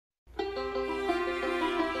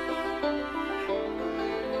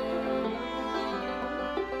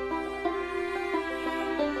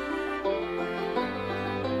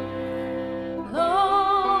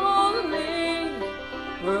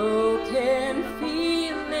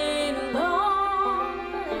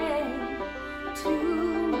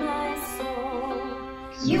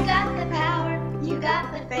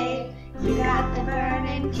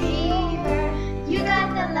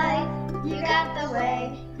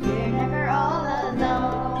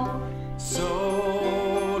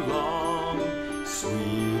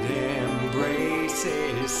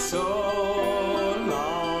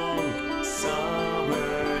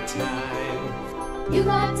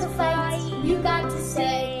got to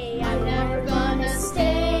say, I'm never gonna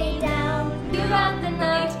stay down. You got the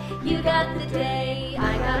night, you got the day,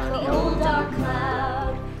 I got the old dark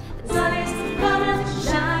cloud. The sun is gonna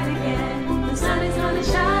shine again, the sun is gonna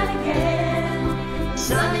shine again. The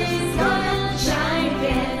sun is gonna shine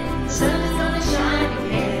again, the sun is gonna shine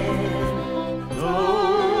again.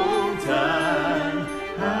 Long time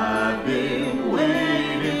I've been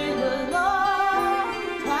waiting, A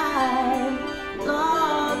long time,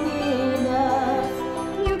 long enough.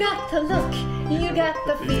 You got the look, you got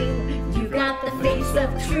the feel, you got the face of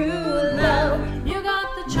true love. You got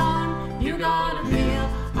the charm, you got a feel,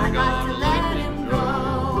 I got to let him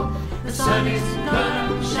go. The sun is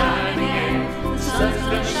gonna shine again, the sun's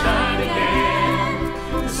gonna shine again.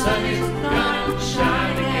 The sun is gonna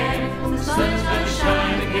shine again, the sun's gonna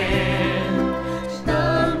shine again.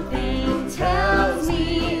 Something tells me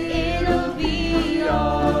it'll be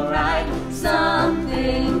alright.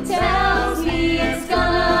 Something tells me it's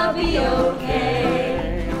gonna be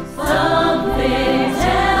okay. Something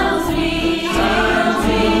tells me it'll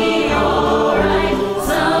be alright.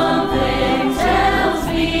 Something tells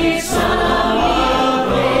me it's gonna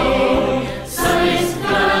be okay. Sun is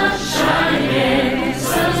gonna shine again.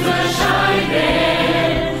 Sun's gonna shine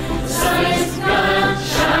again. Sun is gonna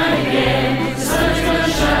shine again. Sun's gonna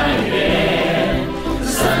shine again.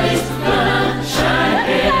 Sun is gonna shine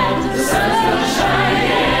again. The sun's gonna shine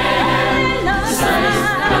again. The sun is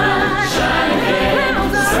gonna shine again.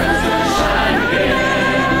 The sun's gonna shine again.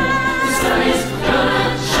 The sun is gonna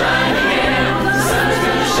shine again. The sun's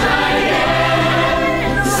gonna shine again.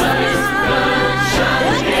 The sun is gonna shine again. The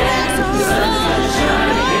sun's gonna shine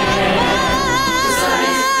again. The sun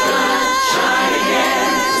is gonna shine again. The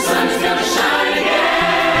sun is gonna shine again.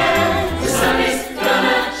 The sun is gonna shine again. The sun is gonna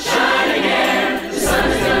shine again. The sun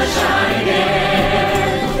is gonna shine again.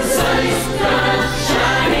 The sun is gonna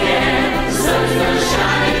shine again. The sun is gonna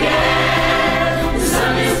shine again. The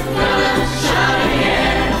sun is gonna shine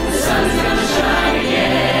again. The sun is gonna shine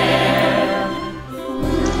again.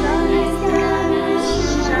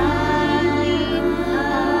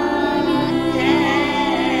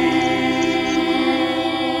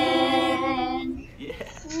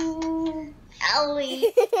 Ellie.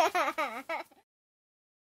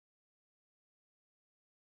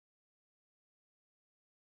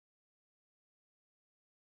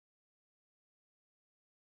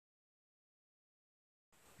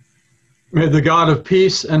 May the God of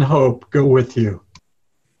peace and hope go with you.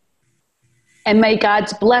 And may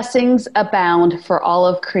God's blessings abound for all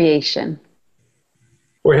of creation.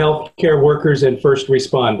 For healthcare workers and first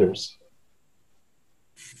responders.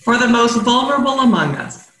 For the most vulnerable among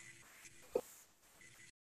us.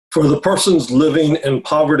 for the persons living in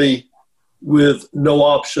poverty with no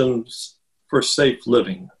options for safe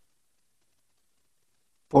living.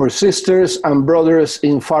 For sisters and brothers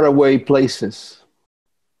in faraway places.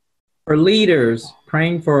 For leaders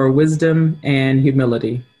praying for wisdom and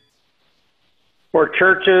humility. For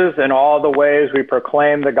churches in all the ways we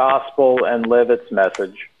proclaim the gospel and live its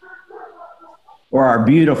message. For our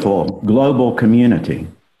beautiful global community.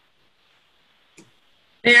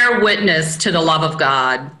 Bear witness to the love of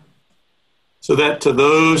God. So that to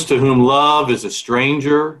those to whom love is a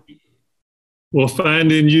stranger, we'll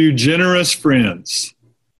find in you generous friends.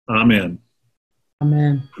 Amen.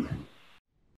 Amen.